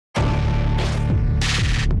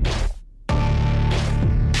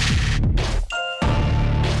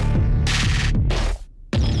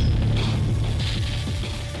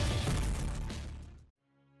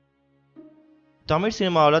தமிழ்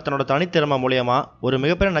சினிமாவில் தன்னோட தனித்திறமை மூலியமா ஒரு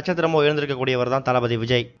மிகப்பெரிய நட்சத்திரமா உயர்ந்திருக்கக்கூடியவர் தான் தளபதி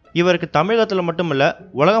விஜய். இவருக்கு தமிழகத்தில் மட்டும் இல்ல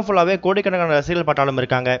உலகம் ஃபுல்லாவே கோடிக்கணக்கான ரசிகர்கள் பட்டாலும்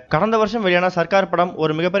இருக்காங்க. கடந்த வருஷம் வெளியான சர்க்கார் படம்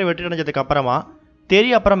ஒரு மிகப்பெரிய வெற்றி அடைஞ்சதுக்கு அப்புறமா தெரி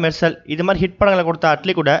அப்புறம் மெர்சல் இது மாதிரி ஹிட் படங்களை கொடுத்த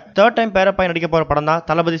அட்லி கூட தேர்ட் டைம் பேரப்பாய் நடிக்க போற படம் தான்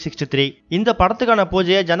தளபதி 63. இந்த படத்துக்கான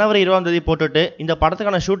பூஜையை ஜனவரி 20ஆம் தேதி போட்டுட்டு இந்த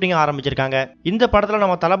படத்துக்கான ஷூட்டிங் ஆரம்பிச்சிருக்காங்க. இந்த படத்துல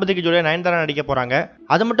நம்ம தளபதிக்கு ஜோடியா நயன்தாரா நடிக்க போறாங்க.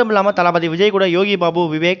 அது மட்டும் இல்லாம தளபதி விஜய் கூட யோகி பாபு,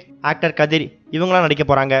 விவேக், ஆக்டர் கதிர் இவங்களாம் நடிக்க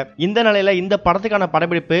போறாங்க. இந்த நிலையில இந்த படத்துக்கான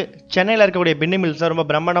படப்பிடிப்பு சென்னையில இருக்கக்கூடிய பின்னி மில்ஸ்ல ரொம்ப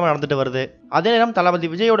பிரம்மாண்டமா நடந்துட்டு வருது. அதே நேரம் தளபதி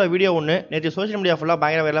விஜயோட வீடியோ ஒன்று நேற்று சோசியல் மீடியா ஃபுல்லா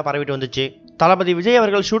பயங்கர வைரலா பரவிட்டு வந்துச்சு. தளபதி விஜய்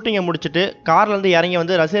அவர்கள் ஷூட்டிங்கை முடிச்சுட்டு கார்ல இருந்து இறங்கி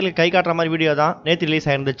வந்து ரசிகர்களுக்கு கை காட்டுற மாதிரி வீடியோ தான் நேற்று ரிலீஸ்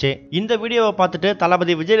ஆயிருந்துச்சு. இந்த வீடியோவை பார்த்துட்டு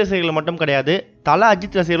தளபதி விஜய் ரசிகர்கள் மட்டும் கிடையாது, தலா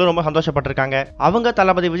அஜித் ரசிகர்களும் ரொம்ப சந்தோஷப்பட்டிருக்காங்க. அவங்க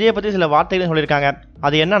தளபதி விஜயை பத்தி சில வார்த்தைகள் சொல்லியிருக்காங்க.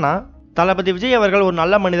 அது என்னன்னா, தளபதி விஜய் அவர்கள் ஒரு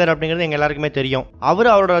நல்ல மனிதர் அப்படிங்கிறது எங்க எல்லாருக்குமே தெரியும்.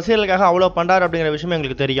 அவரோட ரசிகர்களுக்காக அவ்வளவு பண்றாரு அப்படிங்கிற விஷயம்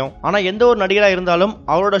எங்களுக்கு தெரியும். ஆனா எந்த ஒரு நடிகரா இருந்தாலும்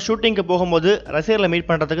அவரோட ஷூட்டிங்க்கு போகும்போது ரசிகர்களை மீட்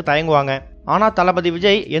பண்றதுக்கு தயங்குவாங்க. ஆனா தளபதி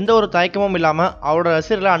விஜய் எந்த ஒரு தயக்கமும் இல்லாம அவரோட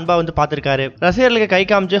ரசிகர்களை அன்பா வந்து பாத்திருக்காரு. ரசிகர்களுக்கு கை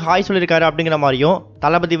காமிச்சு ஹாய் சொல்லியிருக்காரு அப்படிங்கிற மாதிரியும்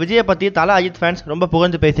தளபதி விஜயை பத்தி தலா அஜித் ஃபேன்ஸ் ரொம்ப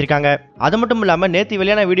புகழ்ந்து பேசியிருக்காங்க. அது மட்டும் இல்லாம நேற்று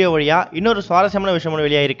வெளியான வீடியோ வழியா இன்னொரு சுவாரஸ்யமான விஷயம் ஒன்று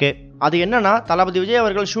வெளியாயிருக்கு. அது என்னன்னா, தளபதி விஜய்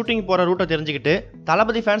அவர்கள் ஷூட்டிங் போற ரூட்டை தெரிஞ்சுக்கிட்டு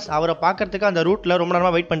தளபதி ஃபேன்ஸ் அவரை பார்க்கறதுக்கு அந்த ரூட்ல ரொம்ப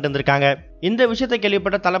நேரமா வெயிட் பண்ணிட்டு இருந்திருக்காங்க. இந்த விஷயத்தை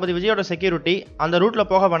கேள்விப்பட்ட தளபதி விஜயோட செக்யூரிட்டி அந்த ரூட்ல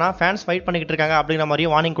போக வேணா, ஃபேன்ஸ் ஃபைட் பண்ணிக்கிட்டு இருக்காங்க அப்படிங்கிற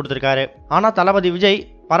மாதிரியும் வார்னிங் கொடுத்திருக்காரு. ஆனா தளபதி விஜய்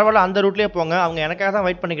பரவாயில்ல அந்த ரூட்லயே போங்க, அவங்க எனக்காக தான்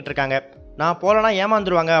வெயிட் பண்ணிக்கிட்டு இருக்காங்க, நான் போலனா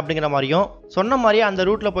ஏமாந்துருவாங்க அப்படிங்கிற மாதிரியும் சொன்ன மாதிரியே அந்த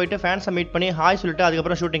ரூட்ல போயிட்டு ஃபேன்ஸை மீட் பண்ணி ஹாய் சொல்லிட்டு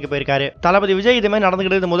அதுக்கப்புறம் ஷூட்டிங் போயிருக்காரு. தளபதி விஜய் இது மாதிரி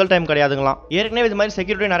நடந்துக்கிட்டு முதல் டைம் கிடையாதுங்களாம். ஏற்கனவே இது மாதிரி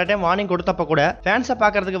செக்யூரிட்டி நிறைய டைம் வார்னிங் கொடுத்தப்ப கூட ஃபேன்ஸை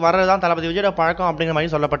பார்க்கறதுக்கு வரதான் தளபதி விஜயோட பழக்கம் அப்படிங்கிற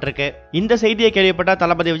மாதிரி சொல்லப்பட்டிருக்கு. இந்த செய்தியை கேள்விப்பட்ட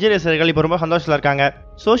தளபதி விஜய் ரசிகர்கள் இப்போ ரொம்ப சந்தோஷத்துல இருக்காங்க.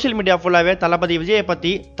 சோசியல் மீடியா ஃபுல்லாவே தளபதி விஜயை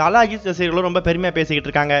பத்தி தலா அஜித் ரசிகர்களும் ரொம்ப பெருமையா பேசிக்கிட்டு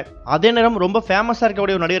இருக்காங்க. அதே நேரம் ரொம்ப ஃபேமஸா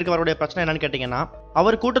இருக்கக்கூடிய ஒரு நடிகருக்கு வரக்கூடிய பிரச்சனை என்னன்னு கேட்டீங்கன்னா,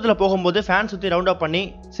 அவர் கூட்டத்தில் போகும்போது ஃபேன் சுத்தி ரவுண்ட் அப் பண்ணி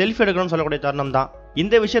செல்ஃபி எடுக்கணும்னு சொல்லக்கூடிய தருணம் தான்.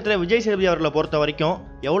 இந்த விஷயத்துல விஜய் சேதுபதி அவர்களை பொறுத்த வரைக்கும்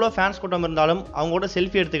எவ்வளவு ஃபேன்ஸ் கூட்டம் இருந்தாலும் அவங்க கூட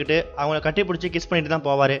செல்ஃபி எடுத்துக்கிட்டு அவங்கள கட்டி பிடிச்சி கிஸ் பண்ணிட்டு தான்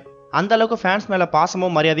போவாரு. அந்த அளவுக்கு ஃபேன்ஸ் மேல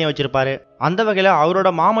பாசமும் மரியாதையும் வச்சிருப்பாரு. அந்த வகையில அவரோட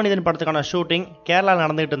மாமனிதன் படத்துக்கான ஷூட்டிங் கேரளாவில்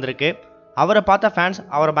நடந்துகிட்டு இருந்திருக்கு. அவரை பார்த்த ஃபேன்ஸ்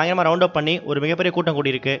அவரை பயங்கரமா ரவுண்ட் அப் பண்ணி ஒரு மிகப்பெரிய கூட்டம்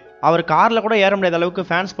கூடியிருக்கு. அவர் கார்ல கூட ஏற முடியாத அளவுக்கு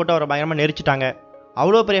ஃபேன்ஸ் போட்டு அவரை பயங்கரமா நெரிச்சிட்டாங்க.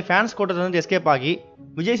 அவ்வளோ பெரிய ஃபேன்ஸ் கூட்டத்திலிருந்து எஸ்கேப் ஆகி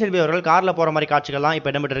விஜய் சேதுபதி அவர்கள் கார்ல போற மாதிரி காட்சிகள்லாம்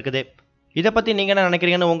இப்போ இடம்பெற்று இருக்குது. இதை பத்தி நீங்க என்ன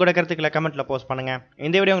நினைக்கிறீங்கன்னு உங்களோட கருத்துக்களை கமெண்ட்ல போஸ்ட் பண்ணுங்க.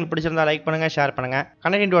 இந்த வீடியோ உங்களுக்கு பிடிச்சிருந்தா லைக் பண்ணுங்க, ஷேர் பண்ணுங்க.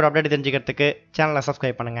 கனெக்டிங் அப்டேட் தெரிஞ்சுக்கிறதுக்கு சேனலை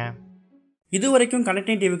சப்ஸ்கிரைப் பண்ணுங்க. இது வரைக்கும்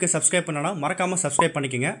கனெக்டிங் டிவிக்கு சப்ஸ்கிரைப் பண்ணனா மறக்காம சப்ஸ்கிரைப்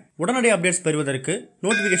பண்ணிக்கங்க. உடனடி அப்டேட்ஸ் பெறுவதற்கு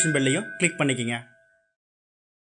நோட்டிஃபிகேஷன் பெல்லையும் கிளிக் பண்ணிக்கங்க.